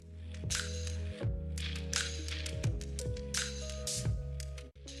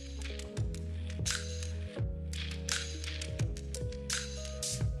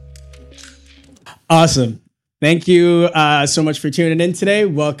Awesome. Thank you so much for tuning in today.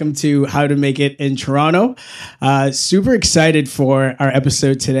 Welcome to How to Make It in Toronto. Super excited for our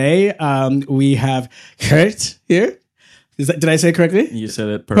episode today. We have Kurt here. Did I say it correctly? You said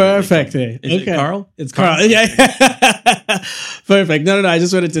it perfectly. Is it Carl? It's Carl. Yeah. Perfect. No. I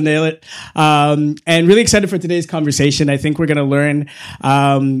just wanted to nail it. And really excited for today's conversation. I think we're going to learn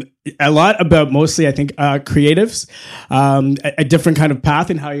a lot about mostly, I think, creatives, a different kind of path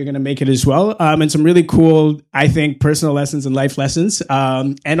and how you're going to make it as well. And some really cool, I think, personal lessons and life lessons.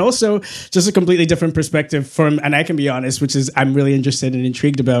 And also just a completely different perspective from, and I can be honest, which is I'm really interested and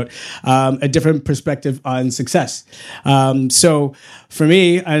intrigued about, a different perspective on success. So for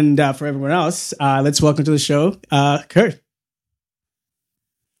me and for everyone else, let's welcome to the show, Kurt.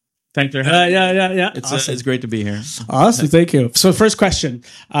 Thanks for having me. Yeah. Awesome. It's great to be here. Awesome. Thank you. So first question,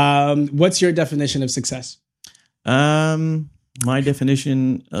 what's your definition of success? My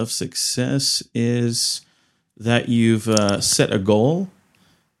definition of success is that you've set a goal,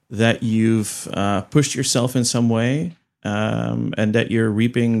 that you've pushed yourself in some way, and that you're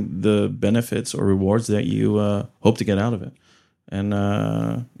reaping the benefits or rewards that you hope to get out of it. And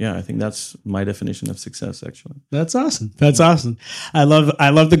I think that's my definition of success. Actually, that's awesome. I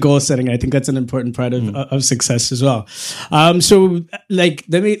love the goal setting. I think that's an important part of success as well. So,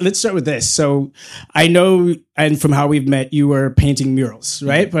 let's start with this. So, I know, and from how we've met, you were painting murals,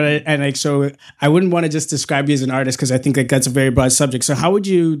 right? So I wouldn't want to just describe you as an artist because I think that's a very broad subject. So, how would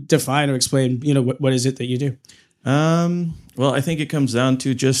you define or explain? What is it that you do? Well, I think it comes down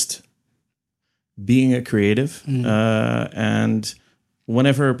to just being a creative, and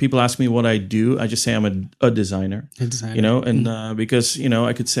whenever people ask me what I do, I just say I'm a designer. Because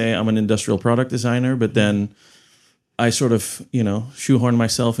I could say I'm an industrial product designer, but then I sort of shoehorn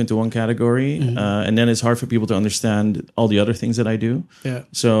myself into one category, and then it's hard for people to understand all the other things that I do. Yeah.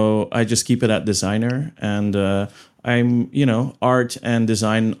 So I just keep it at designer, and I'm art and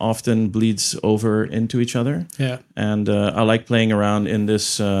design often bleeds over into each other. Yeah. And I like playing around in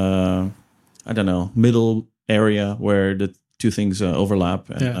this middle area where the two things overlap.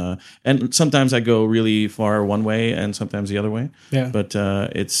 And sometimes I go really far one way and sometimes the other way. Yeah. But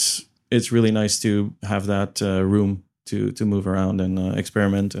it's really nice to have that room to move around and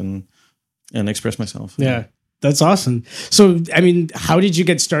experiment and express myself. Yeah. That's awesome. So, I mean, how did you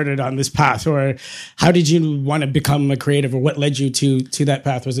get started on this path, or how did you want to become a creative, or what led you to that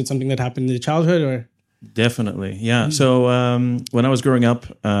path? Was it something that happened in your childhood, or? Definitely. Yeah. So, when I was growing up,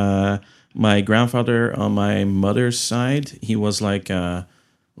 my grandfather on my mother's side, he was like an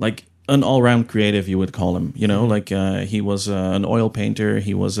all-round creative, you would call him. He was an oil painter.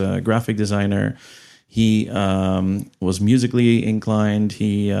 He was a graphic designer. He was musically inclined.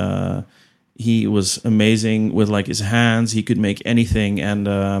 He was amazing with his hands. He could make anything, and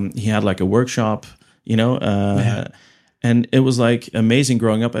he had a workshop. And it was amazing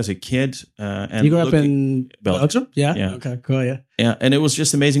growing up as a kid. And you grew up in Belgium? Yeah. Okay, cool. Yeah. Yeah. And it was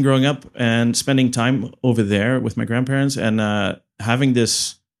just amazing growing up and spending time over there with my grandparents and having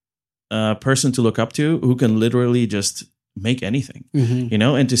this person to look up to who can literally just make anything,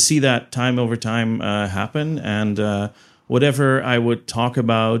 and to see that time over time happen. And whatever I would talk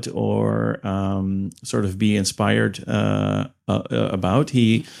about or sort of be inspired about,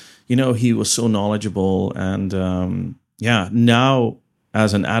 he was so knowledgeable. And now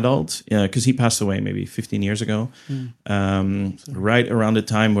as an adult, because he passed away maybe 15 years ago, right around the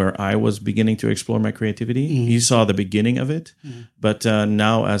time where I was beginning to explore my creativity. He saw the beginning of it. But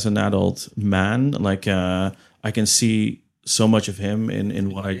now as an adult man, I can see so much of him in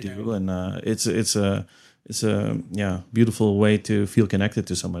what I do. And it's a beautiful way to feel connected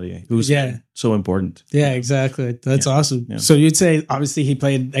to somebody who's so important. Yeah, exactly. That's awesome. Yeah. So you'd say obviously he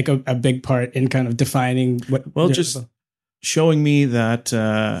played a big part in kind of defining what. Well, just showing me that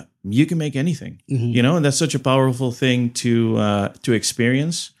you can make anything, and that's such a powerful thing to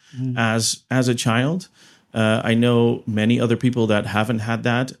experience as a child. I know many other people that haven't had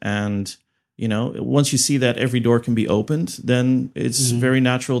that, and once you see that every door can be opened, then it's very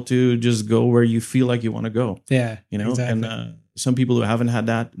natural to just go where you feel like you want to go. Yeah, exactly. And some people who haven't had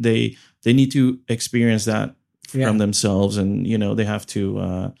that, they need to experience that from themselves, and they have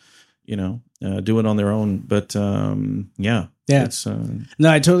to do it on their own. But Yeah. It's, No,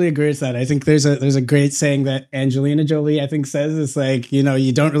 I totally agree with that. I think there's a great saying that Angelina Jolie, I think, says. It's like, you know,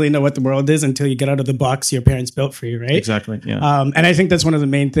 you don't really know what the world is until you get out of the box your parents built for you, right? exactly. Yeah. And I think that's one of the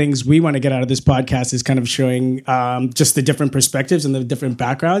main things we want to get out of this podcast is kind of showing just the different perspectives and the different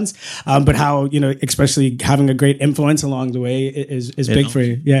backgrounds, but how, you know, especially having a great influence along the way is big for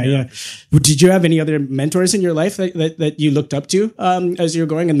you. Yeah. Did you have any other mentors in your life that you looked up to as you were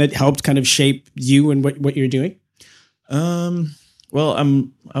going and that helped kind of shape you and what you're doing? Well,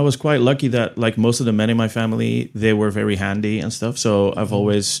 I was quite lucky that like most of the men in my family, they were very handy and stuff. So I've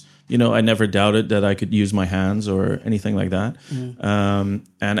always, you know, I never doubted that I could use my hands or anything like that. And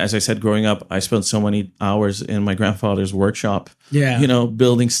as I said, growing up, I spent so many hours in my grandfather's workshop, you know,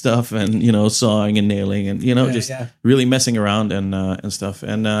 building stuff and, you know, sawing and nailing and, you know, really messing around and stuff.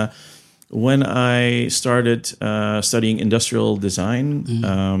 And, when I started, studying industrial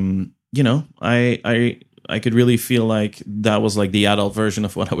design, you know, I could really feel like that was like the adult version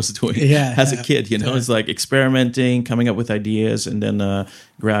of what I was doing as a kid. You know, it's like experimenting, coming up with ideas, and then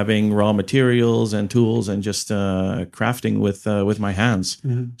grabbing raw materials and tools and just crafting with my hands.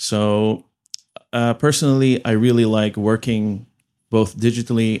 So personally, I really like working both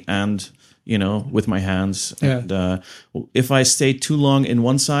digitally and, you know, with my hands. And if I stay too long in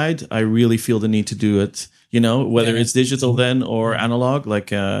one side, I really feel the need to do it. You know, whether it's digital then or analog.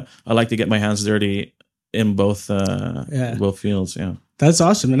 Like I like to get my hands dirty in both fields. That's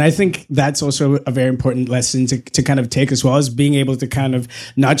awesome. And I think that's also a very important lesson to kind of take as well, as being able to kind of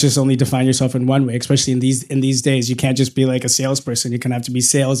not just only define yourself in one way, especially in these days. You can't just be like a salesperson. You can have to be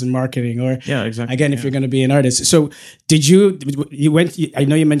sales and marketing, or exactly. Again, if you're going to be an artist. So did you went, I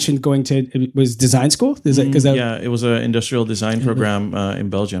know you mentioned going to, it was design school? Is that, cause that, it was an industrial design program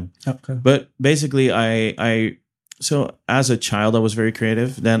in Belgium. Okay. But basically so as a child, I was very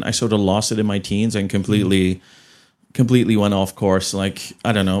creative. Then I sort of lost it in my teens and completely went off course. Like,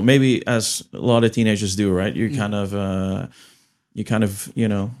 I don't know, maybe as a lot of teenagers do, right? You're kind of, you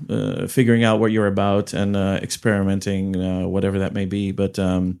know, figuring out what you're about and experimenting, whatever that may be. But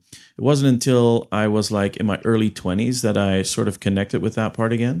it wasn't until I was like in my early 20s that I sort of connected with that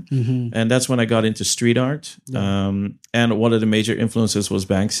part again. And that's when I got into street art. And one of the major influences was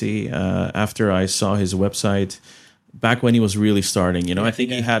Banksy. After I saw his website, back when he was really starting, you know, I think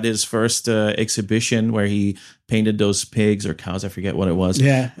he had his first exhibition where he painted those pigs or cows. I forget what it was.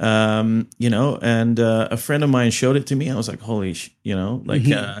 You know, and a friend of mine showed it to me. I was like, holy, you know, like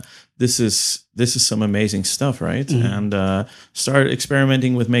this is some amazing stuff, right? And started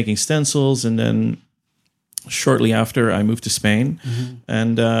experimenting with making stencils, and then shortly after I moved to Spain,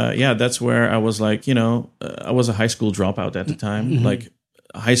 and that's where I was like, you know, I was a high school dropout at the time, like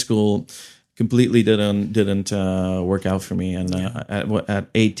high school. Completely didn't work out for me, and at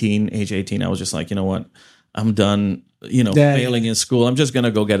age 18, I was just like, you know what, I'm done. You know, failing in school. I'm just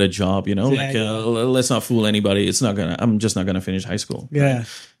gonna go get a job. You know, let's not fool anybody. I'm just not gonna finish high school. Right?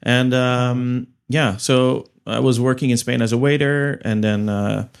 And so I was working in Spain as a waiter, and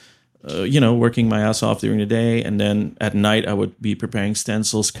then you know, working my ass off during the day, and then at night I would be preparing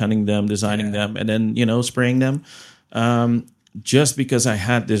stencils, cutting them, designing them, and then, you know, spraying them. Just because I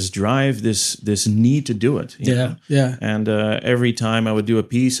had this drive, this need to do it. You know? And every time I would do a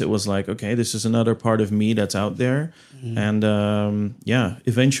piece, it was like, okay, this is another part of me that's out there. And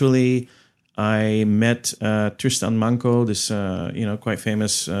eventually I met Tristan Manco, this you know, quite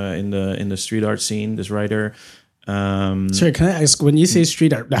famous in the street art scene, this writer. Sorry, can I ask, when you say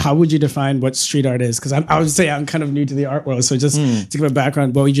street art, how would you define what street art is? Because I would say I'm kind of new to the art world, so just to give a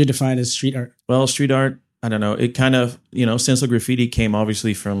background, what would you define as street art? Well, street art, I don't know. It kind of, you know, stencil graffiti came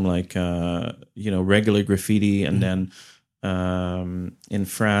obviously from like, you know, regular graffiti. And then in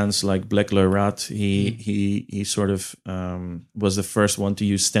France, like Black Le Rat, he sort of was the first one to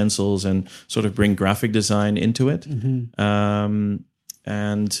use stencils and sort of bring graphic design into it.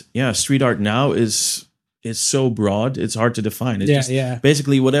 And yeah, street art now is so broad, it's hard to define. It's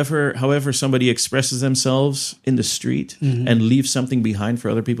basically however somebody expresses themselves in the street and leaves something behind for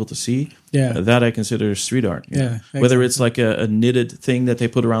other people to see. That I consider street art. Whether it's like a knitted thing that they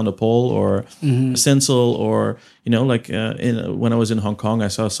put around a pole, or a stencil, or, you know, like when I was in Hong Kong, I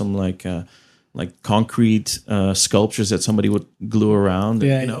saw some like concrete sculptures that somebody would glue around.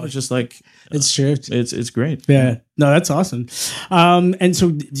 And, you know, it's just like it's true. It's great. No, that's awesome. And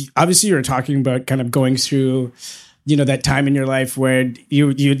so obviously you're talking about kind of going through, you know, that time in your life where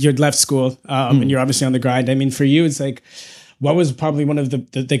you'd left school and you're obviously on the grind. I mean, for you, it's like, what was probably one of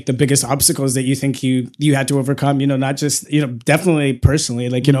the biggest obstacles that you think you had to overcome, not just, definitely personally,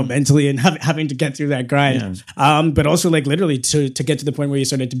 like, mentally and having to get through that grind, but also like literally to get to the point where you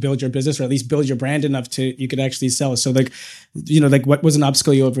started to build your business, or at least build your brand enough to, you could actually sell. So like, like what was an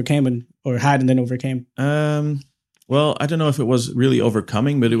obstacle you overcame or had and then overcame? Well, I don't know if it was really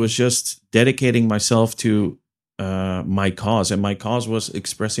overcoming, but it was just dedicating myself to my cause, and my cause was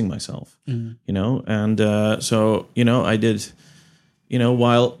expressing myself, and so I did,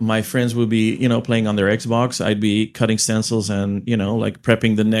 while my friends would be playing on their Xbox, I'd be cutting stencils and like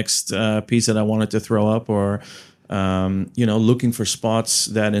prepping the next piece that I wanted to throw up, or looking for spots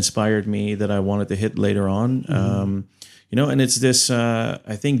that inspired me that I wanted to hit later on. And it's this,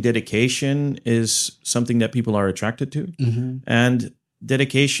 I think dedication is something that people are attracted to, and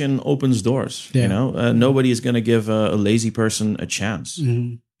dedication opens doors. Nobody is going to give a lazy person a chance,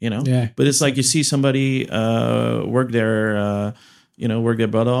 but it's like you see somebody work their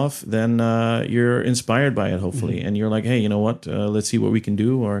butt off, then you're inspired by it, hopefully, and you're like, hey, you know what, let's see what we can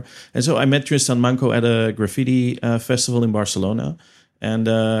do. And so I met Tristan Manco at a graffiti festival in Barcelona, and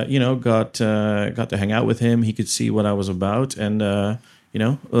got to hang out with him. He could see what I was about, and a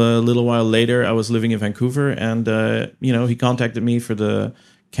little while later, I was living in Vancouver, and he contacted me for the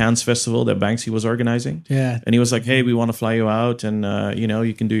Cannes festival that Banksy was organizing. Yeah, and he was like, "Hey, we want to fly you out, and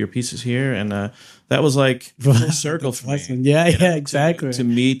you can do your pieces here." And that was like full circle for me. Yeah, exactly. To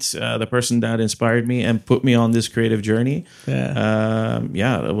meet the person that inspired me and put me on this creative journey.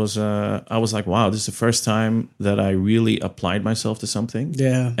 It was. I was like, wow, this is the first time that I really applied myself to something.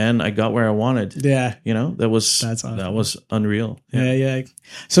 Yeah, and I got where I wanted. Yeah, that's awesome. That was unreal. Yeah.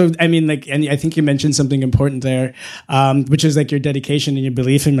 So I mean, like, and I think you mentioned something important there, which is like your dedication and your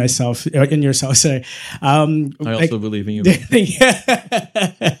belief in yourself. Sorry. I also believe in you. Thank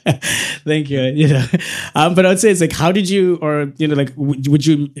you. But I would say it's like, how did you, or like, would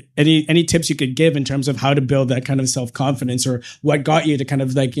you any tips you could give in terms of how to build that kind of self-confidence, or what got you to kind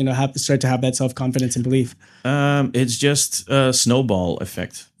of like start to have that self-confidence and belief? It's just a snowball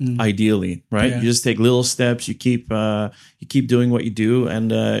effect. Ideally, right? You just take little steps. You keep doing what you do,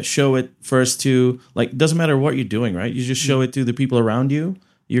 and show it first to, like, doesn't matter what you're doing, right? You just show it to the people around you,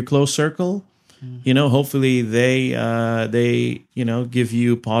 your close circle. Hopefully they give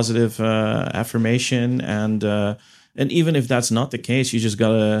you positive affirmation, and even if that's not the case, you just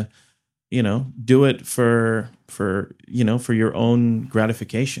gotta do it for your own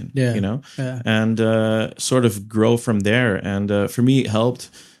gratification. And sort of grow from there. And for me, it helped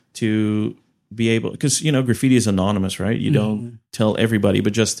to be able, because graffiti is anonymous, right? You don't tell everybody,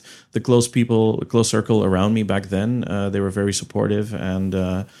 but just the close circle around me back then, they were very supportive. And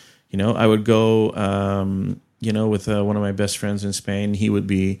I would go with one of my best friends in Spain. He would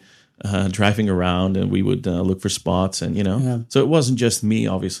be driving around, and we would look for spots, and so it wasn't just me,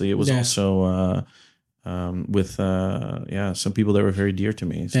 obviously. It was also with some people that were very dear to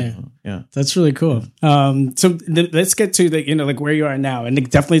me. So, yeah. That's really cool. So let's get to the like where you are now, and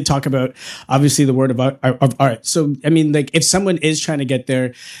definitely talk about obviously the word of art. So I mean, like, if someone is trying to get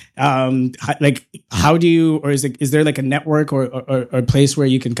there, like, how do you, or is there like a network or a place where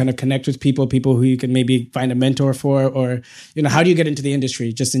you can kind of connect with people who you can maybe find a mentor for, or how do you get into the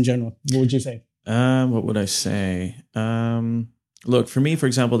industry just in general? What would you say? What would I say? Look, for me, for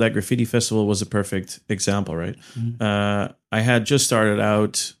example, that graffiti festival was a perfect example, right? I had just started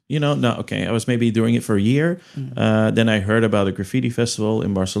out, I was maybe doing it for a year. Then I heard about a graffiti festival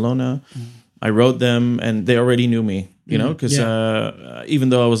in Barcelona. I wrote them, and they already knew me, because even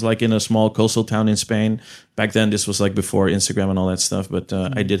though I was like in a small coastal town in Spain, back then, this was like before Instagram and all that stuff, but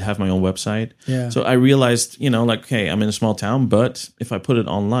I did have my own website. Yeah. So I realized, like, hey, I'm in a small town, but if I put it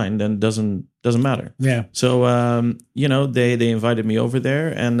online, then it doesn't matter. Yeah. So, they invited me over there,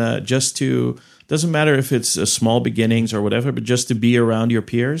 and doesn't matter if it's a small beginnings or whatever, but just to be around your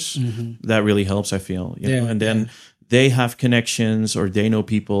peers, that really helps, I feel. You know? And then they have connections, or they know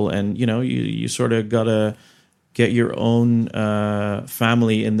people, and you sort of gotta get your own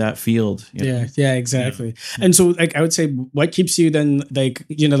family in that field. Yeah, exactly. Yeah. And so, like, I would say, what keeps you then, like,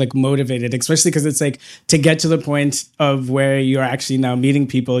 like, motivated, especially because it's like, to get to the point of where you're actually now meeting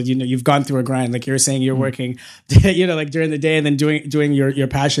people, you've gone through a grind, like you're saying, you're working, like during the day, and then doing your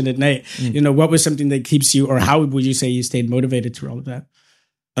passion at night. What was something that keeps you, or how would you say you stayed motivated through all of that?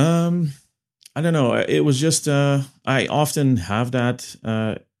 I don't know. It was just, I often have that,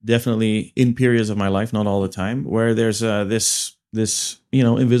 definitely in periods of my life, not all the time, where there's this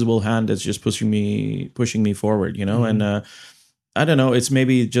invisible hand that's just pushing me forward, and I don't know. It's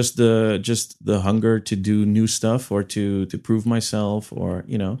maybe just the hunger to do new stuff or to prove myself, or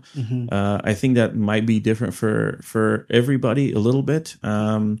I think that might be different for everybody a little bit.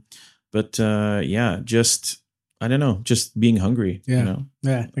 But just I don't know, just being hungry. Yeah,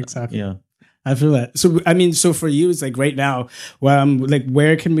 yeah, exactly. Yeah. I feel that. So, I mean, so for you, it's like right now, like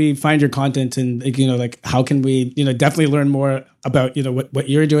where can we find your content, and like how can we, definitely learn more about, what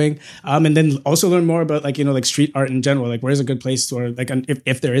you're doing, and then also learn more about like street art in general. Like, where's a good place to, or like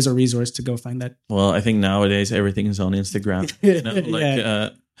if there is a resource to go find that. Well, I think nowadays everything is on Instagram.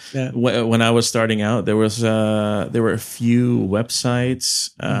 When I was starting out, there were a few websites.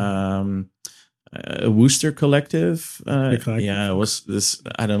 Wooster Collective. It was this.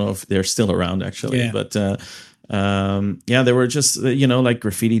 I don't know if they're still around actually, but there were just like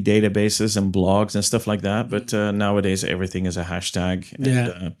graffiti databases and blogs and stuff like that. But nowadays everything is a hashtag,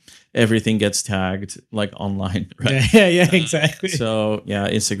 and everything gets tagged like online. Right? Yeah, exactly. So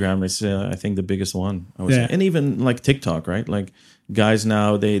Instagram is I think the biggest one. I would say, and even like TikTok, right? Like guys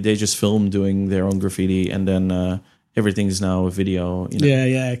now they just film doing their own graffiti, and then. Everything is now a video.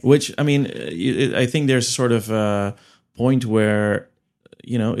 Which I mean, I think there's sort of a point where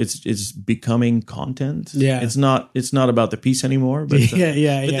it's becoming content. Yeah, it's not about the piece anymore. But But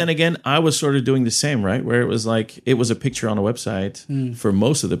then again, I was sort of doing the same, right? Where it was like it was a picture on a website for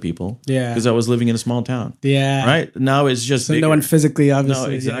most of the people. Yeah, because I was living in a small town. Yeah, right. Now it's just so no one physically, obviously.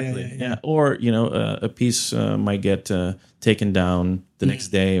 No, exactly. Or a piece might get taken down the next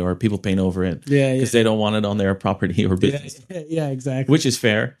day, or people paint over it because they don't want it on their property or business. Yeah, exactly. Which is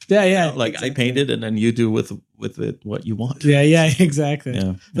fair. Like exactly. I painted, and then you do with it what you want. Yeah, exactly.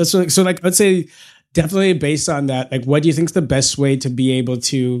 Yeah. That's so like let's say definitely based on that, like what do you think is the best way to be able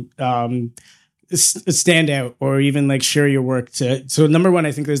to stand out, or even like share your work to? So number one,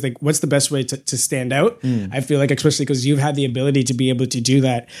 I think there's like, what's the best way to stand out? I feel like, especially because you've had the ability to be able to do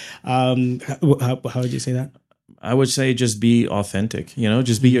that. How would you say that? I would say just be authentic,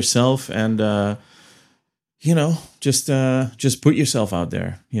 just be yourself, and, just put yourself out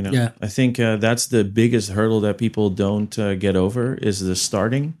there, I think that's the biggest hurdle that people don't get over is the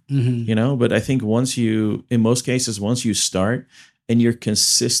starting, but I think once you start and you're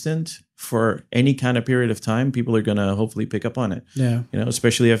consistent for any kind of period of time, people are going to hopefully pick up on it. Yeah.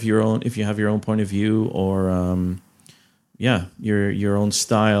 Especially if you have your own point of view, or, your own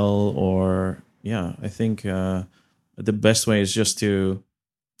style, or, I think the best way is just to,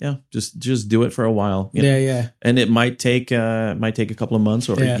 just do it for a while. And it might take a couple of months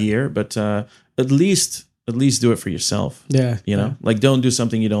or a year, but at least do it for yourself. Like don't do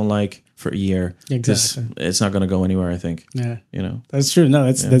something you don't like for a year. Exactly. It's not going to go anywhere, I think. That's true. No,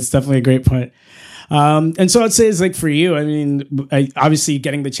 that's definitely a great point. And so I'd say it's like for you, I mean, obviously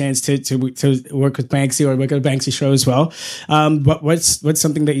getting the chance to work with Banksy or work at a Banksy show as well. But what's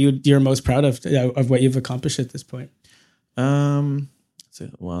something that you're most proud of what you've accomplished at this point?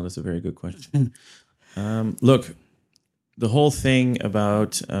 That's a very good question. Look, the whole thing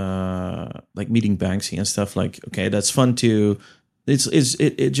about like meeting Banksy and stuff, like, okay, that's fun too.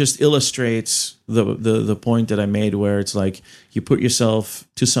 It just illustrates the point that I made, where it's like you put yourself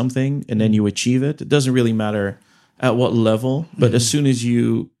to something and then you achieve it. It doesn't really matter at what level, but as soon as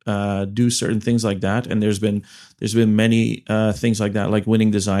you do certain things like that, and there's been many things like that, like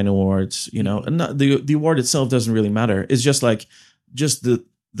winning design awards, and not, the award itself doesn't really matter. It's just like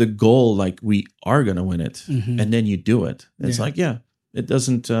the goal, like we are gonna win it, and then you do it. It's like it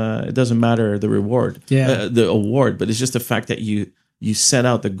doesn't matter the reward, the award, but it's just the fact that you set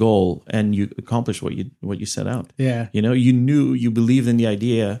out the goal and you accomplish what you set out. You believed in the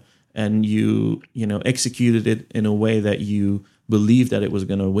idea, and you executed it in a way that you believed that it was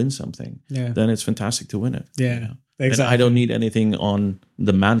going to win something. Then it's fantastic to win it. Exactly. And I don't need anything on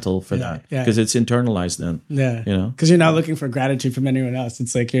the mantle for that, because it's internalized then. Because you're not looking for gratitude from anyone else.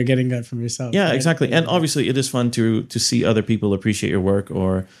 It's like you're getting that from yourself. Right? Exactly. And obviously it is fun to see other people appreciate your work,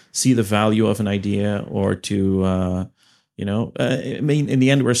 or see the value of an idea, or to I mean, in the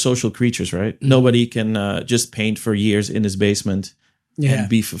end, we're social creatures, right? Nobody can just paint for years in his basement and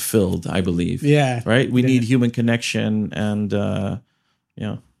be fulfilled, I believe. Right? We need human connection, and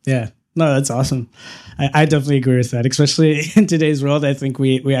No, that's awesome. I definitely agree with that, especially in today's world. I think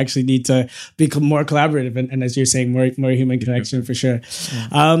we actually need to become more collaborative, and as you're saying, more human connection for sure.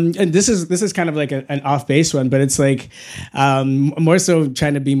 And this is kind of like an off base one, but it's like more so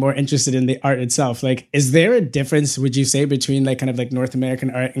trying to be more interested in the art itself. Like, is there a difference, would you say, between like kind of like North American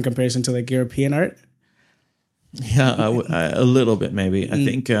art in comparison to like European art? A little bit maybe. I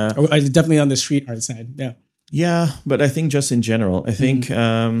think definitely on the street art side. But I think just in general, I think.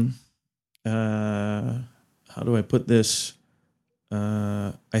 How do I put this?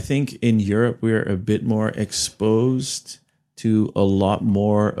 I think in Europe we're a bit more exposed to a lot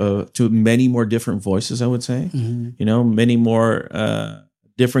more, to many more different voices. I would say, you know, many more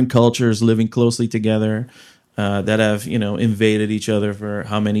different cultures living closely together. That have, you know, invaded each other for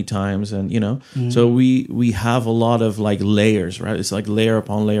how many times, and you know, so we have a lot of like layers, right? It's like layer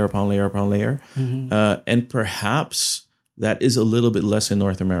upon layer upon layer upon layer, and perhaps that is a little bit less in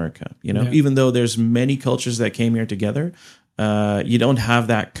North America. You know, even though there's many cultures that came here together, you don't have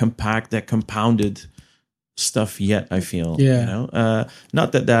that compounded stuff yet. I feel, you know,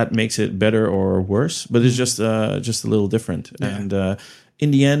 not that makes it better or worse, but it's just a little different. And in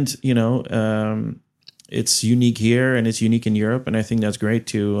the end, you know. It's unique here and it's unique in Europe, and I think that's great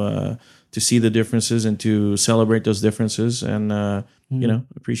to see the differences and to celebrate those differences and you know,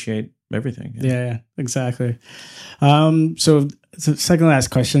 appreciate everything. Yeah, exactly. So second last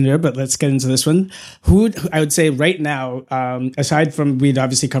question here, but let's get into this one. Who I would say right now, aside from, we'd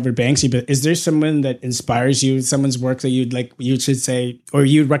obviously covered Banksy, but is there someone that inspires you, someone's work that you should say, or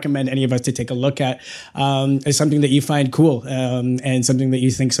you'd recommend any of us to take a look at, as something that you find cool, and something that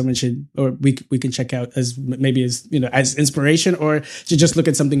you think someone should, or we can check out as maybe as, you know, as inspiration, or to just look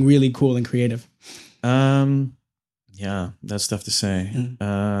at something really cool and creative? Yeah, that's tough to say.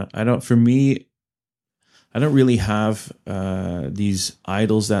 I don't really have these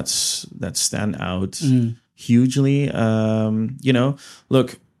idols that stand out hugely. You know,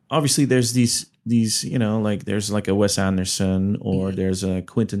 look, obviously there's these, you know, like there's like a Wes Anderson, or there's a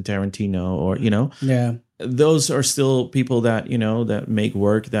Quentin Tarantino, or, you know, those are still people that, you know, that make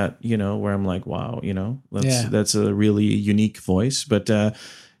work that, you know, where I'm like, wow, you know, that's a really unique voice. But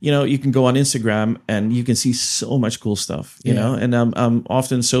you know, you can go on Instagram and you can see so much cool stuff, you know, and I'm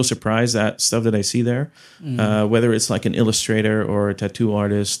often so surprised at stuff that I see there, whether it's like an illustrator or a tattoo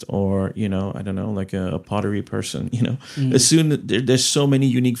artist, or, you know, I don't know, like a pottery person, you know, there's so many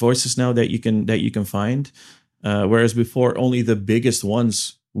unique voices now that you can find, whereas before only the biggest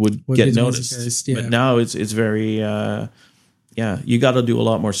ones would get noticed, but now it's very, you got to do a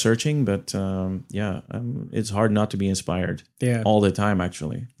lot more searching, but it's hard not to be inspired all the time,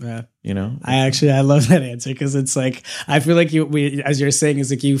 actually. You know, I love that answer, because it's like, I feel like as you're saying,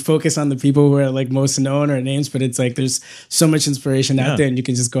 is like you focus on the people who are like most known or names, but it's like there's so much inspiration out there, and you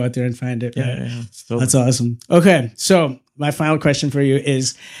can just go out there and find it. Totally. That's awesome. Okay, so my final question for you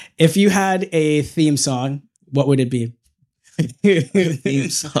is, if you had a theme song, what would it be? Theme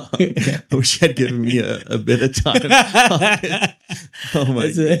song. I wish I'd given me a bit of time. Oh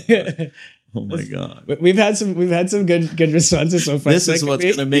my god! We've had some good responses so far. This is what's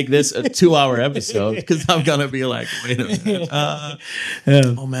going to make this a 2-hour episode, because I'm going to be like, wait a minute.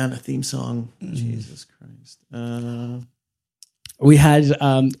 Oh man, a theme song. Jesus Christ. We had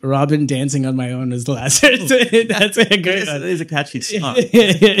Robin Dancing on My Own as the last. That's a great one. It is a catchy song.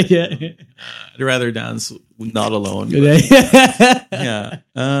 I'd rather dance not alone. Yeah.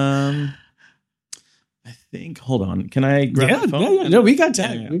 I think, hold on. Can I grab the phone? Yeah. No, we got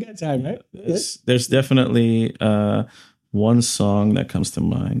time. We got time, right? There's definitely one song that comes to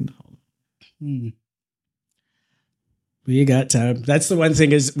mind. We got time. That's the one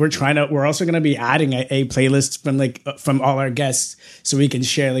thing, is we're also going to be adding a playlist from all our guests, so we can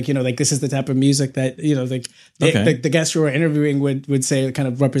share, like, you know, like this is the type of music that, you know, like the guests who are interviewing would say it kind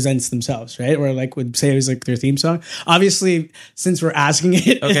of represents themselves, right? Or like would say it was like their theme song. Obviously, since we're asking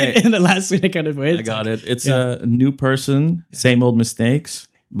it in the last minute kind of way. I got it. It's a New Person, Same Old Mistakes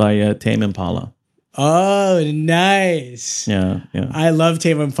by Tame Impala. Oh, nice. Yeah. I love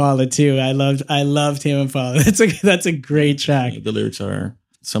Tame Impala too. I love Tame Impala. That's a great track. The lyrics are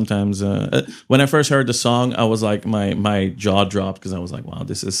sometimes when I first heard the song, I was like, my jaw dropped, because I was like, wow,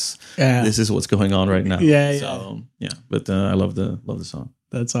 this is what's going on right now. But I love the song.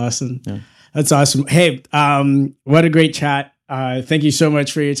 That's awesome. That's awesome. Hey, what a great chat. Thank you so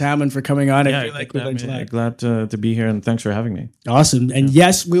much for your time and for coming on. I feel like glad to be here, and thanks for having me. Awesome. And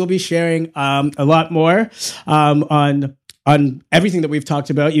yes, we'll be sharing a lot more on everything that we've talked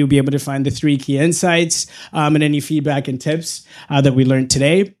about. You'll be able to find the 3 key insights and any feedback and tips that we learned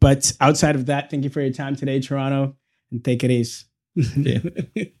today. But outside of that, thank you for your time today, Toronto, and take it easy.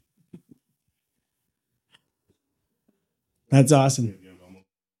 That's awesome.